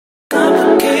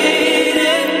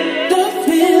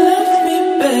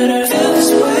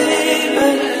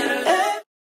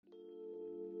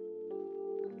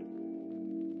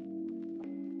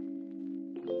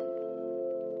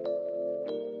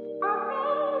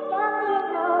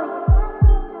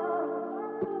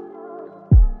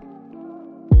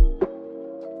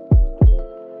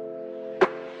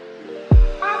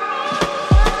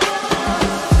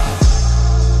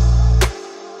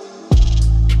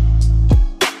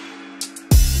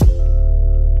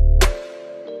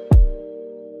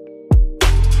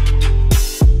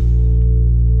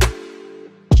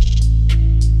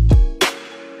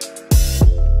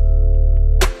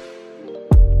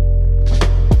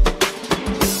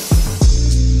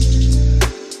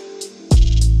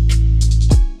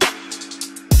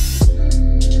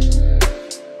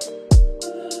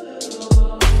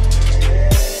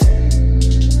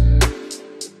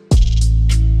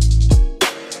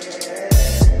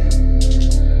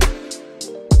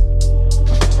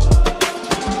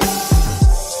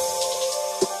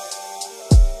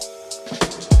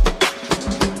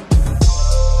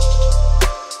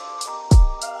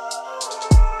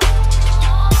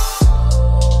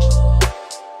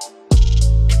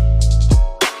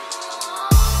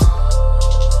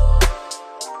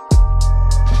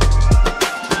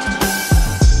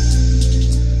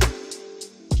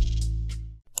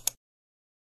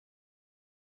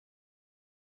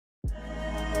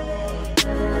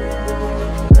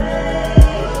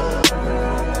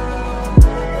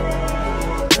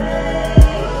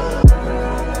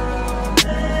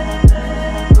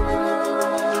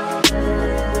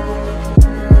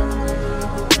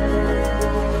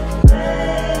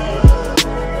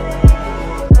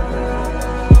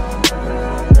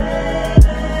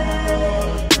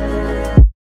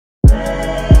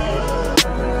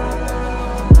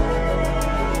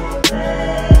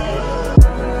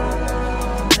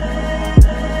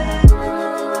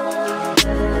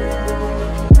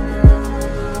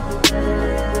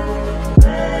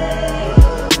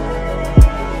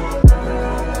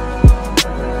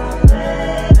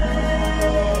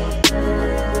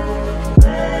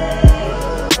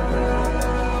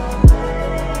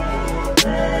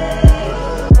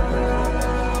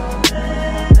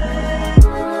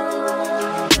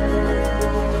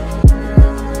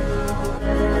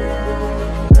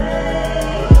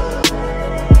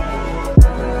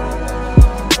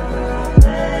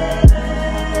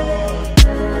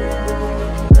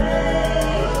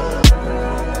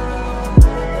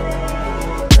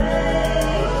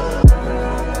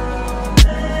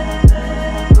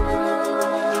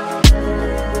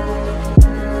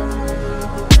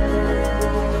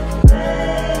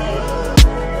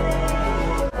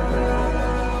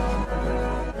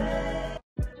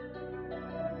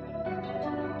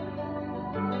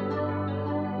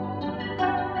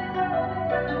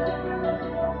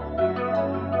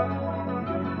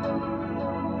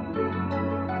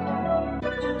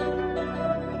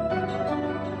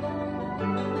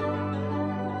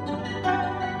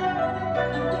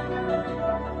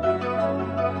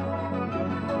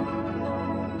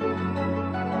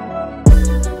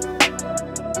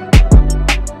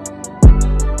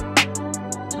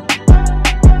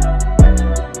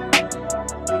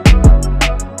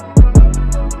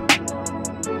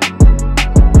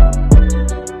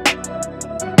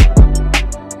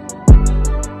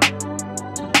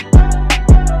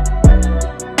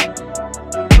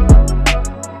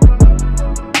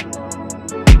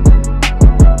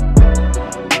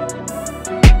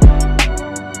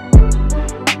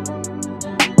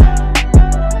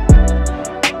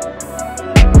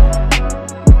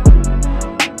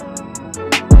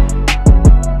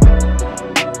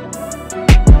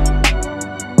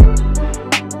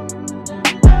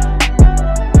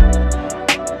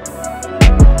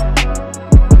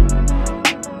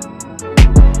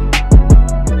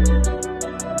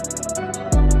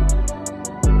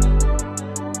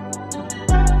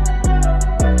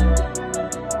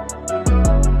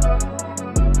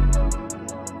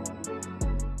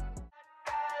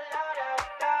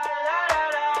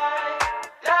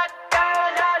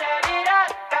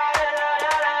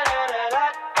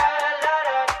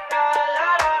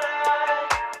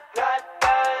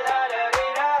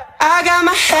I got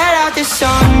my head out the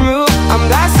sunroof, I'm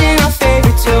blasting our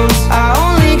favorite tunes. I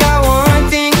only got one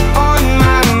thing on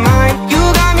my mind. You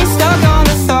got me stuck on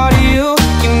the thought of you.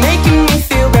 You're making me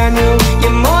feel brand new.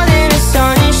 You're more than a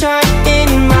sunshine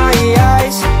in my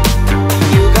eyes.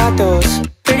 You got those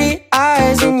pretty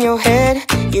eyes in your head,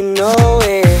 you know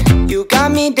it. You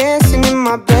got me dancing in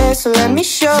my bed, so let me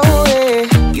show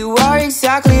it. You are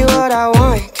exactly what I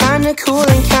want, kinda cool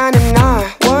and kinda not.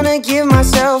 Wanna give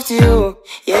myself to you.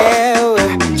 Yeah,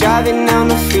 we're driving down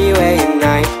the freeway at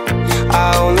night.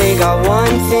 I only got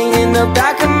one thing in the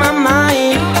back of my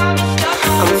mind.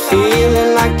 I'm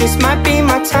feeling like this might be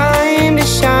my time to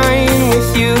shine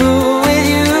with you, with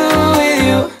you, with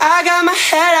you. I got my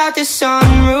head out the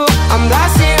sunroof, I'm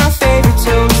blasting our favorite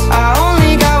tunes. I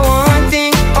only got one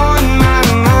thing on my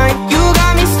mind. You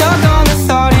got me stuck on the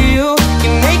thought of you.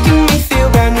 You're making me feel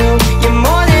brand new. You're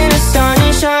more than a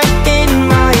sunshine in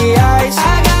my eyes.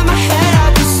 I got my head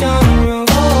out the sunroof.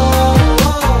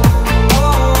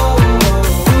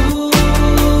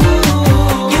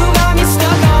 You got me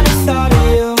stuck on the thought of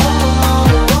you.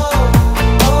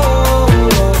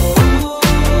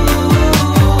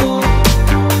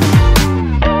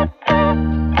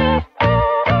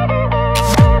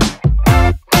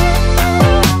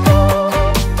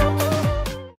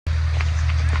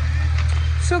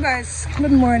 So guys,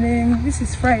 good morning. This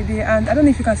is Friday and I don't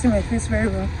know if you can see my face very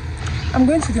well. I'm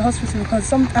going to the hospital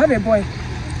because I have a boy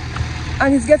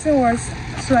and it's getting worse,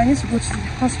 so I need to go to the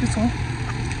hospital.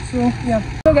 So yeah.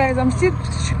 So guys, I'm still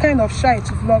kind of shy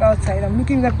to vlog outside. I'm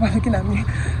looking like people are looking at me.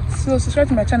 So subscribe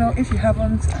to my channel if you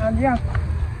haven't, and yeah,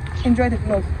 enjoy the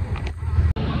vlog.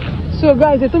 So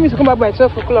guys, they told me to come back by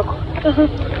 12 o'clock.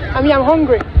 I mean, I'm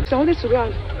hungry, so I wanted to go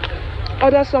and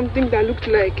order something that looked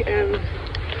like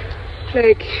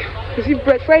you see,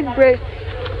 fried bread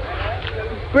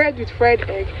with fried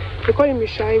egg. They call it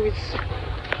mishai with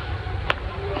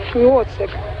what sec?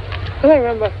 I don't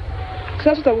remember. So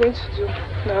that's what I'm going to do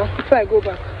now before I go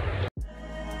back.